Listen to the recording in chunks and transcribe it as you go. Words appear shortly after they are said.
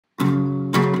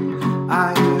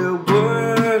I hear a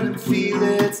word and feel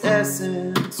its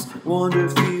essence. Wonder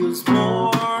feels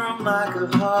more like a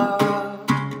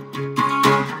hug.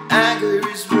 Anger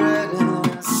is red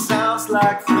and sounds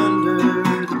like thunder.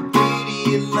 The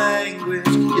beauty in language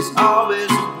is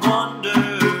always a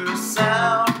wonder. A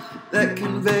sound that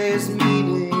conveys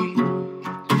meaning,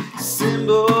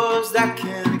 symbols that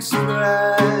can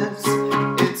express.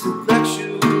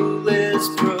 Intellectual is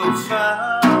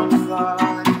profound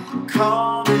thought.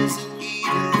 Calm is an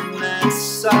Eden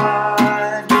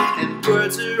inside. And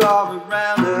words are all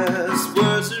around us.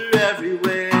 Words are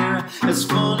everywhere. As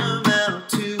fundamental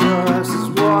to us as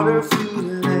water, food,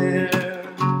 and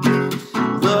air.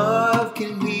 Love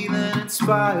can heal and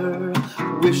inspire.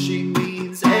 Wishing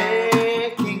means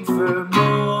aching for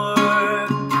more.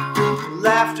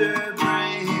 Laughter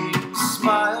brings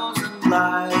smiles and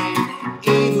light.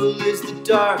 Evil is the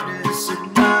darkness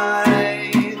of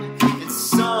night. And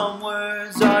some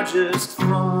words are just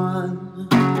fun.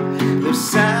 Their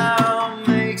sound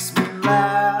makes me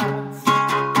laugh.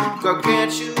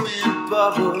 Gargantuan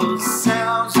bubbles,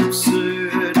 sounds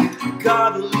absurd.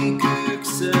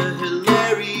 Gobbledygook's a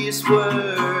hilarious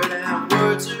word. And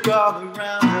words are all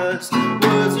around us.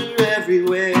 Words are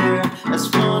everywhere. As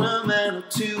fundamental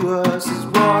to us as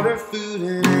water, food,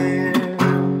 and air.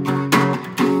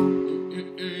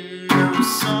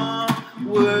 Some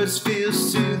words feel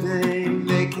soothing.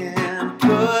 They can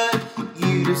put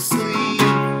you to sleep.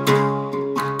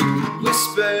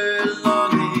 Whisper,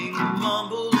 longing,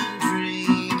 mumble and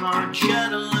dream are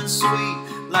gentle and sweet,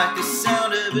 like the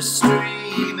sound of a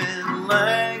stream. And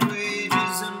language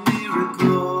is a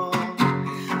miracle.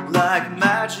 Like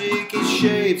magic, it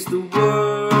shapes the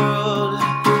world.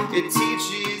 It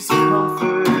teaches,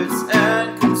 comforts,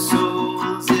 and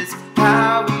consoles. It's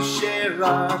how we share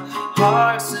our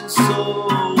hearts and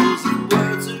souls. And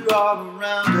words are all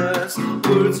around us.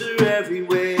 Words are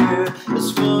everywhere.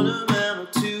 As fundamental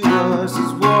to us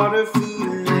as water, food,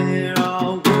 and air.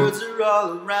 All words are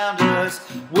all around us.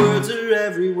 Words are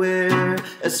everywhere.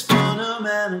 As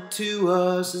fundamental to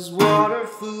us as water,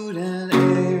 food, and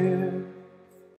air.